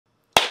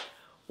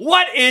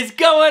What is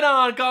going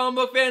on, comic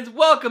book fans?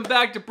 Welcome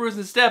back to Bruce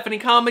and Stephanie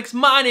Comics.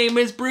 My name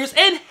is Bruce,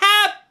 and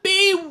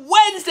happy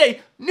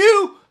Wednesday!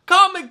 New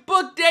comic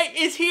book day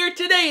is here.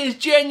 Today is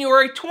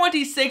January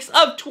 26th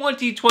of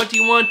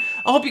 2021.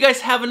 I hope you guys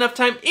have enough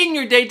time in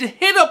your day to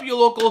hit up your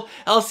local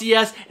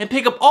LCS and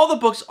pick up all the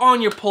books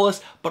on your pull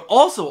list, but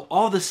also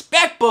all the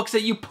spec books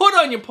that you put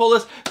on your pull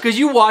list because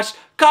you watched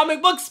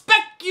Comic Book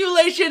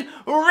Speculation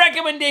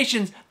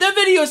Recommendations, the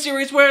video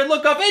series where I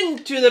look up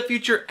into the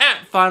future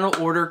at final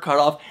order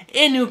cutoff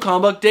in New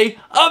Comic Book Day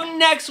of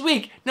next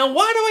week. Now,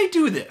 why do I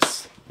do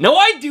this? Now,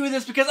 I do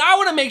this because I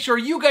want to make sure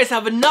you guys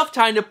have enough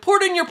time to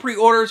put in your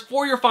pre-orders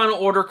for your final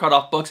order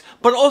cutoff books,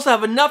 but also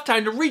have enough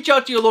time to reach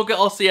out to your local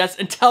LCS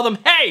and tell them,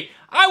 hey,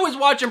 I was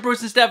watching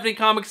Bruce and Stephanie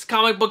Comics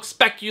Comic Book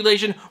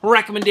Speculation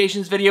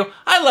Recommendations video.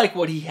 I like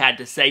what he had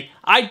to say.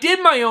 I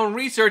did my own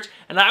research,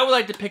 and I would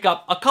like to pick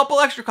up a couple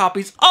extra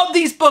copies of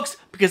these books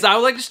because I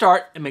would like to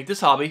start and make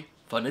this hobby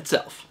fun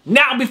itself.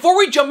 Now, before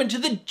we jump into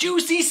the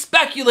juicy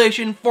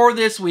speculation for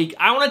this week,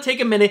 I want to take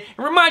a minute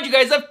and remind you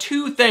guys of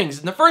two things.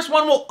 And the first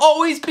one will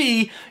always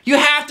be, you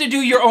have to do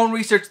your own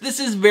research. This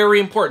is very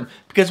important.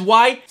 Because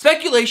why?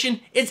 Speculation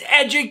is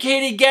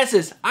educated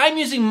guesses. I'm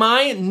using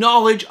my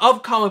knowledge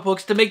of comic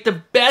books to make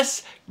the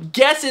best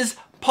guesses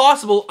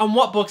possible on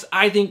what books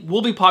I think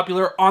will be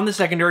popular on the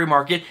secondary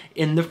market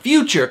in the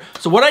future.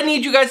 So what I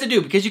need you guys to do,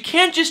 because you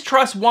can't just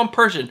trust one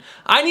person,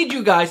 I need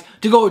you guys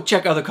to go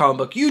check other comic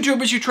book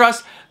YouTubers you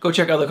trust, go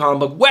check other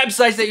comic book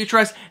websites that you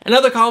trust, and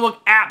other comic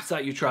book apps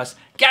that you trust.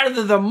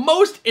 Gather the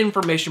most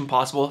information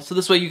possible so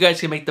this way you guys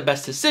can make the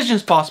best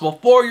decisions possible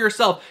for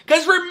yourself.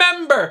 Because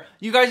remember,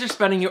 you guys are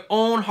spending your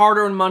own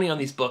hard-earned money on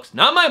these books.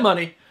 Not my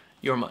money,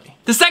 your money.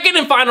 The second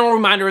and final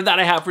reminder that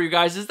I have for you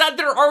guys is that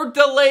there are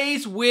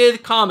delays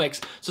with comics.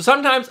 So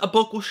sometimes a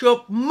book will show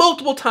up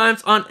multiple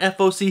times on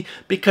FOC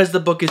because the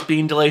book is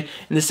being delayed.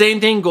 And the same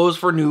thing goes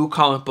for New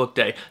Comic Book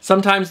Day.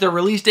 Sometimes the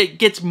release date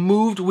gets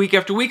moved week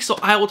after week, so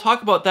I will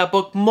talk about that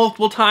book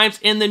multiple times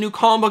in the New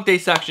Comic Book Day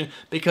section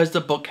because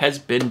the book has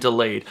been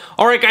delayed.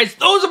 All right, guys,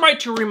 those are my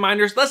two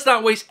reminders. Let's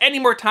not waste any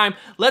more time.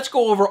 Let's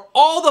go over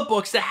all the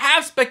books that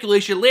have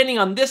speculation landing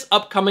on this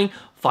upcoming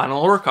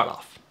final order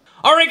cutoff.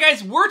 Alright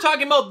guys, we're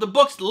talking about the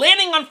books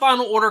landing on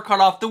final order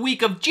cutoff the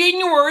week of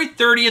January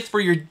 30th for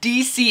your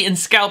DC and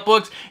Scout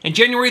books, and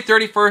January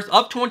 31st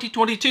of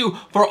 2022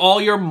 for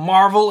all your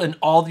Marvel and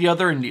all the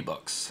other indie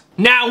books.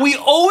 Now, we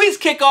always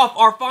kick off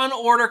our final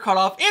order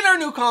cutoff in our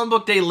New Comic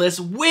Book Day list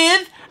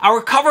with our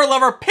cover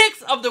lover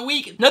picks of the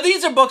week. Now,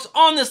 these are books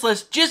on this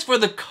list just for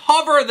the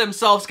cover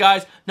themselves,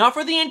 guys, not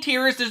for the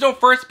interiors. There's no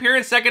first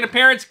appearance, second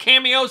appearance,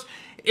 cameos,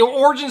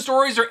 origin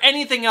stories, or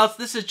anything else.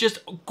 This is just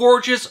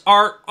gorgeous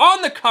art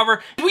on the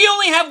cover. We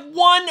only have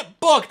one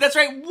book. That's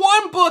right,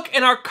 one book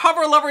in our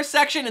cover lover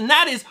section, and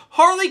that is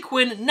Harley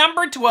Quinn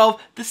number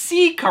 12, the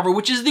C cover,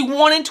 which is the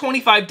 1 in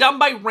 25 done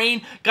by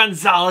Rain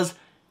Gonzalez.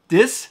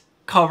 This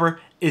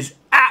cover is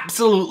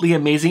absolutely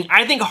amazing.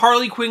 I think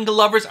Harley Quinn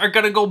lovers are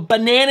gonna go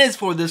bananas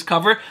for this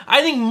cover.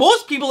 I think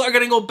most people are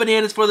gonna go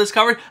bananas for this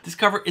cover. This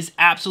cover is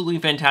absolutely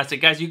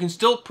fantastic. Guys, you can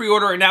still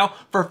pre-order it now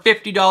for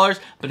 $50,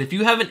 but if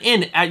you have an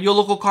in at your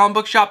local comic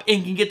book shop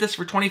and can get this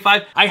for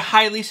 $25, I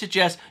highly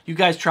suggest you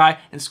guys try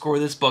and score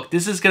this book.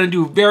 This is gonna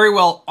do very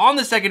well on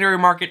the secondary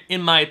market,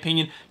 in my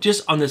opinion,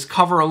 just on this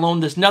cover alone.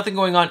 There's nothing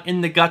going on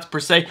in the guts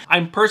per se.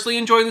 I'm personally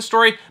enjoying the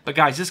story, but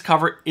guys, this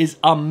cover is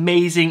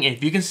amazing. And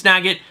if you can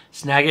snag it,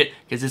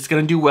 because it's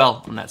gonna do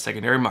well on that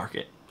secondary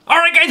market.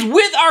 Alright guys,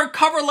 with our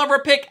cover lover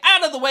pick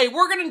out of the way,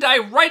 we're gonna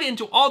dive right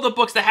into all the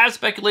books that have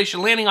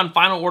speculation landing on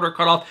final order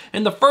cutoff.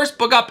 And the first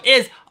book up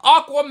is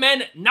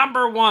Aquaman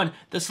number 1.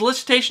 The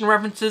solicitation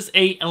references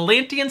a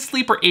Atlantean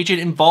sleeper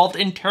agent involved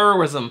in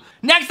terrorism.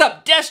 Next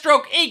up,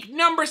 Deathstroke Inc.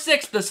 number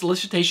 6. The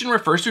solicitation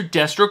refers to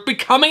Deathstroke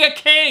becoming a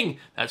king.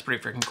 That's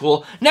pretty freaking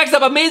cool. Next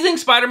up, Amazing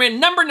Spider-Man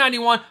number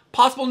 91.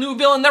 Possible new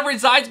villain that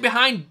resides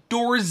behind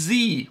Door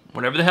Z,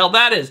 whatever the hell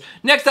that is.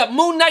 Next up,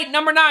 Moon Knight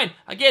number 9.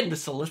 Again, the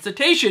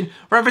solicitation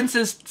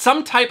references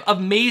some type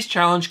of maze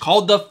challenge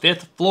called the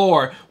 5th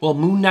floor. Will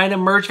Moon Knight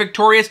emerge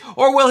victorious,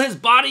 or will his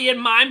body and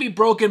mind be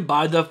broken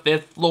by the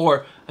 5th floor?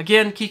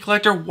 Again, Key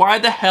Collector, why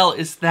the hell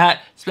is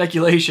that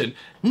speculation?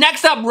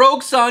 Next up,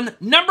 Rogue Sun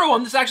number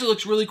 1. This actually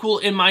looks really cool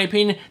in my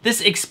opinion.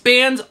 This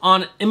expands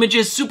on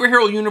Image's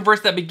superhero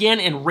universe that began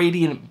in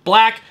Radiant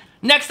Black.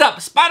 Next up,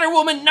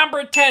 Spider-Woman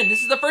number 10.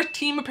 This is the first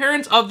team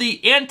appearance of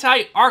the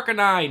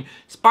Anti-Arcanine,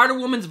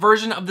 Spider-Woman's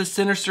version of the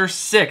Sinister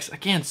Six.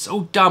 Again,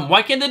 so dumb.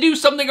 Why can't they do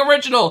something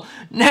original?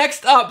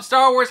 Next up,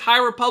 Star Wars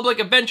High Republic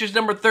Adventures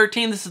number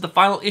 13. This is the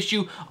final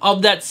issue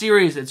of that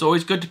series. It's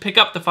always good to pick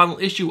up the final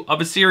issue of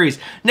a series.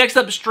 Next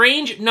up,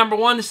 Strange number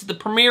 1. This is the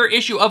premiere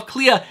issue of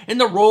Clea in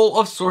the role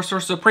of Sorcerer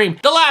Supreme.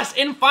 The last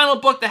and final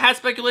book that has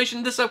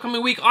speculation this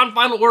upcoming week on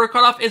final order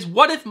cutoff is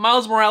What If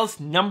Miles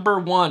Morales number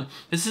 1.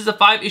 This is a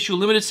 5-issue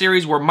limited series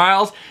where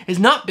Miles is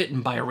not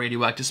bitten by a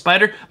radioactive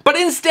spider, but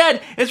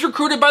instead is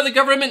recruited by the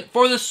government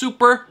for the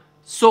Super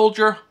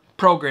Soldier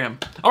program.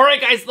 Alright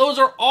guys, those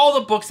are all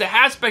the books that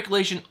have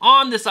speculation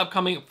on this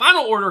upcoming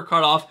final order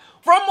cutoff.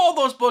 from all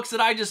those books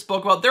that I just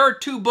spoke about, there are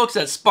two books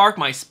that spark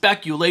my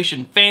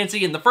speculation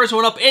fancy, and the first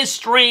one up is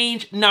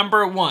Strange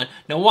 #1.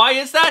 Now, why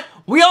is that?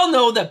 We all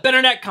know that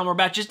Benedict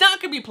Cumberbatch is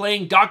not going to be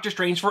playing Doctor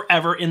Strange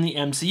forever in the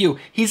MCU.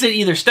 He's going to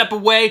either step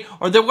away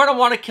or they're going to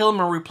want to kill him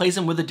or replace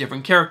him with a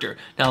different character.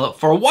 Now,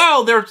 for a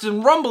while, there were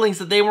some rumblings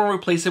that they want to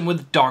replace him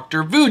with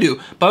Dr. Voodoo,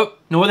 but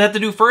know what they have to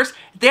do first?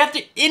 They have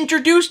to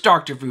introduce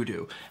Dr.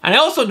 Voodoo. And I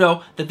also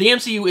know that the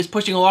MCU is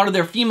pushing a lot of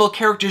their female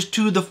characters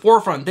to the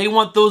forefront. They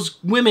want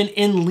those women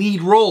in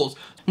lead roles.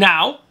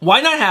 Now,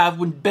 why not have,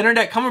 when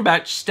Benedict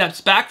Cumberbatch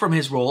steps back from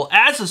his role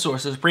as the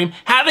Sorcerer Supreme,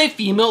 have a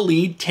female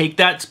lead take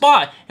that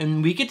spot?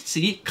 And we could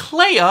see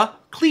Clea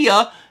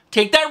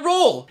take that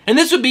role. And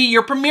this would be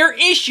your premiere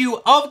issue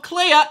of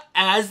Clea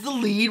as the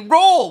lead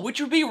role,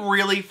 which would be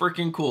really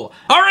freaking cool.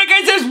 All right,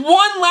 guys, there's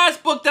one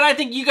last book that I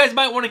think you guys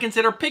might want to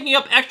consider picking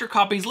up extra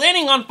copies,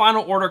 landing on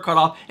final order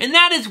cutoff, and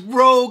that is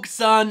Rogue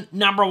Sun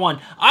 #1.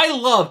 I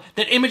love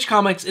that Image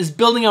Comics is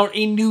building out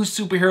a new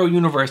superhero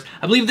universe.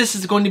 I believe this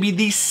is going to be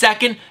the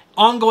second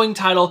ongoing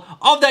title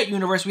of that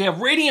universe. We have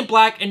Radiant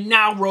Black and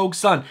now Rogue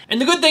Sun. And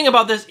the good thing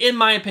about this, in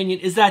my opinion,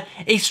 is that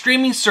a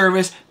streaming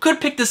service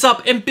could pick this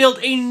up and build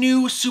a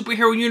new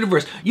superhero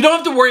universe. You don't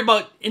have to worry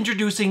about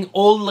introducing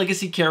old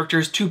legacy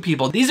characters to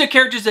people. These are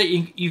characters that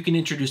you can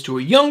introduce to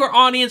a younger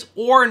audience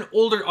or an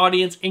older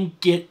audience and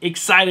get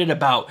excited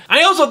about.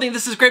 I also think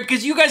this is great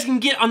because you guys can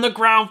get on the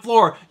ground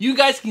floor. You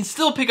guys can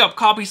still pick up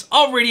copies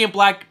of Radiant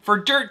Black for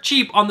dirt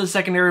cheap on the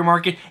secondary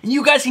market, and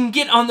you guys can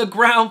get on the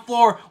ground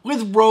floor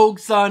with Rogue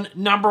Sun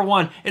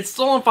 #1. It's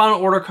still on final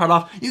order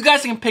cutoff. You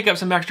guys can pick up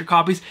some extra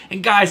copies,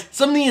 and guys,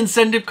 some of the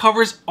incentive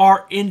covers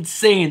are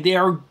insane. They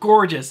are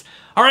gorgeous.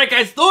 All right,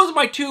 guys, those are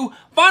my two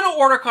final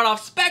order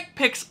cutoff spec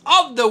picks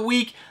of the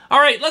week. All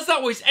right, let's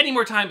not waste any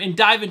more time and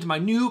dive into my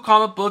new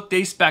comic book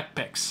day spec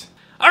picks.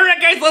 All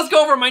right, guys, let's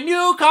go over my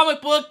new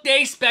comic book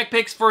day spec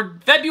picks for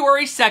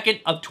February 2nd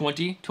of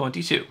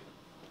 2022.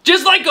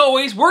 Just like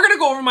always, we're going to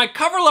go over my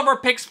cover lover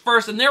picks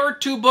first, and there are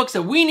two books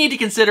that we need to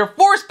consider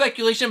for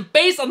speculation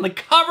based on the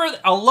cover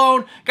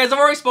alone. Guys, I've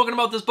already spoken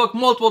about this book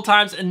multiple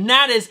times, and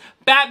that is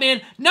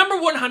Batman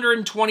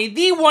 #120,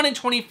 the 1 in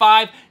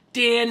 25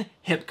 Dan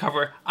hip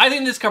cover. I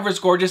think this cover is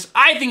gorgeous.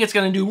 I think it's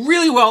going to do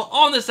really well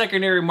on the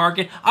secondary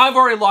market. I've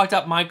already locked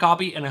up my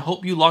copy, and I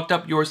hope you locked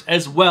up yours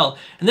as well.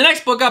 And the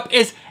next book up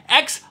is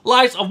X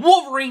Lives of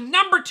Wolverine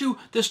 #2,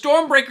 the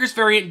Stormbreakers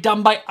variant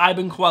done by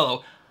Iban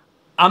Coelho.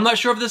 I'm not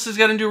sure if this is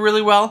going to do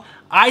really well.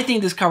 I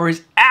think this cover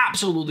is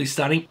absolutely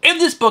stunning. If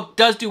this book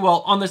does do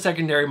well on the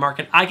secondary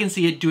market, I can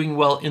see it doing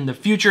well in the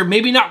future.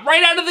 Maybe not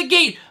right out of the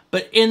gate,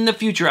 but in the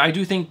future, I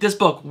do think this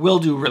book will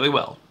do really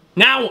well.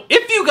 Now,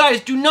 if you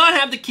guys do not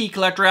have the Key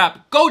Collector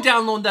app, go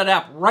download that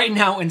app right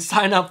now and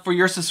sign up for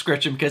your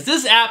subscription, because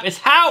this app is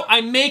how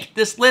I make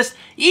this list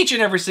each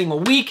and every single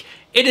week.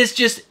 It is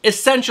just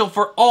essential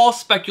for all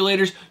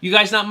speculators. You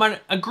guys not might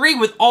agree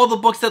with all the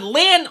books that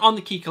land on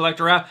the Key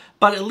Collector app,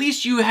 but at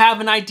least you have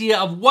an idea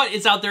of what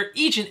is out there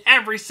each and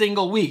every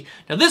single week.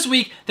 Now this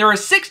week, there are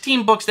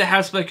 16 books that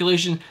have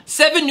speculation,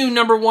 7 new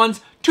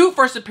 #1s, 2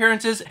 first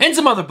appearances, and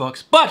some other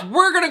books. But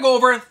we're gonna go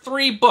over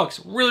 3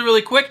 books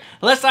really quick.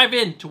 Let's dive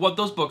into what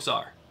those books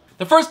are.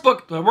 The first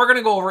book that we're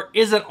gonna go over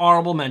is an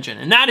honorable mention,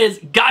 and that is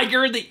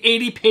Geiger, the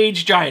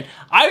 80-page giant.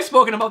 I've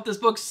spoken about this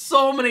book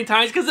so many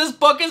times because this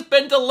book has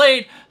been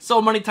delayed so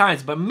many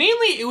times, but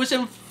mainly it was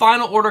in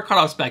final order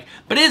cutoff spec,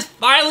 but it is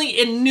finally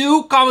in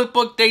new comic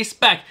book day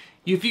spec.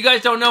 If you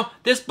guys don't know,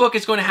 this book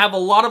is going to have a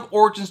lot of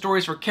origin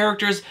stories for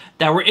characters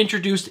that were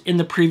introduced in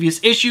the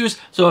previous issues.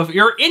 So if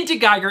you're into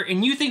Geiger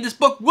and you think this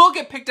book will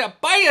get picked up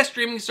by a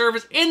streaming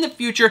service in the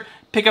future,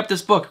 pick up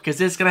this book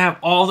because it's going to have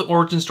all the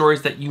origin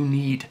stories that you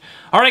need.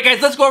 All right,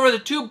 guys, let's go over the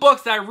 2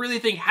 books that I really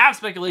think have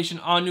speculation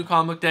on New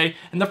Comic Book Day.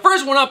 And the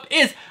first one up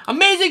is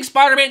Amazing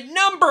Spider-Man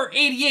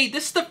 #88.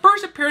 This is the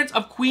first appearance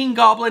of Queen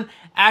Goblin,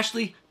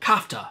 Ashley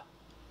Kafta,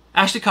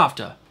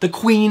 the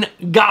Queen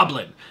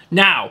Goblin.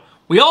 Now,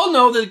 we all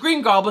know that the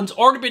Green Goblin's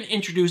already been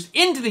introduced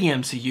into the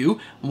MCU.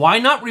 Why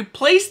not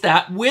replace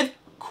that with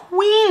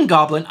Queen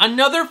Goblin,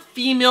 another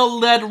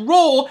female-led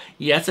role?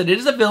 Yes, it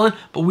is a villain,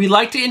 but we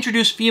like to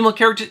introduce female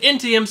characters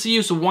into the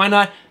MCU, so why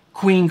not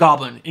Queen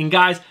Goblin? And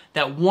guys,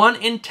 that 1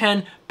 in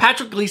 10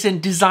 Patrick Gleason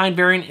design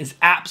variant is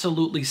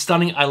absolutely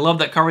stunning. I love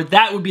that cover.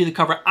 That would be the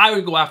cover I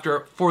would go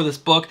after for this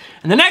book.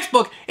 And the next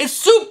book is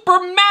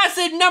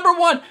Supermassive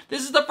 #1.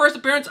 This is the first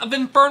appearance of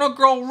Infernal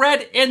Girl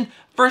Red and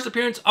first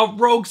appearance of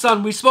Rogue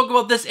Sun. We spoke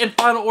about this in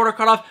Final Order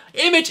Cutoff.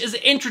 Image is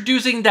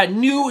introducing that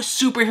new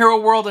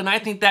superhero world, and I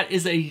think that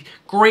is a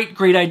great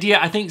idea.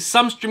 I think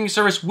some streaming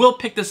service will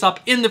pick this up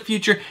in the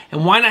future,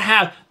 and why not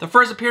have the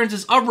first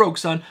appearances of Rogue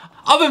Sun,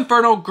 of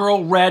Infernal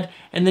Girl Red,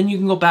 and then you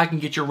can go back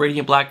and get your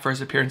Radiant Black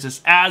first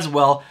appearances as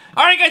well.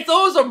 Alright guys,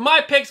 those are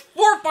my picks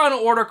for Final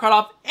Order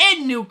Cutoff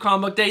and New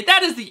Comic Book Day.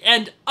 That is the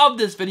end of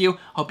this video.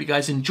 Hope you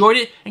guys enjoyed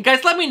it. And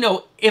guys, let me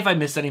know if I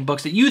missed any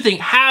books that you think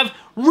have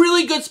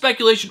really good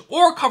speculation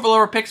or cover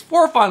letter picks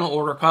for Final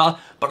Order Kyle,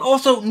 but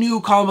also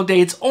new comic book day.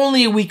 It's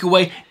only a week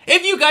away.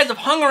 If you guys have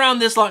hung around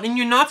this long and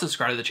you're not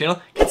subscribed to the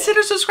channel,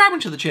 consider subscribing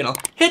to the channel.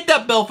 Hit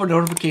that bell for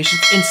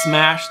notifications and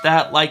smash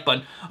that like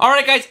button.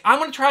 Alright guys, I'm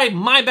going to try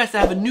my best to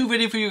have a new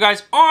video for you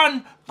guys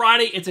on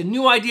Friday. It's a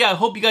new idea. I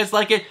hope you guys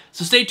like it.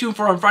 So stay tuned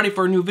for on Friday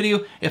for a new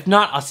video. If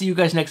not, I'll see you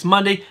guys next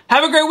Monday.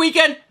 Have a great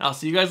weekend. I'll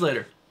see you guys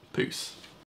later. Peace.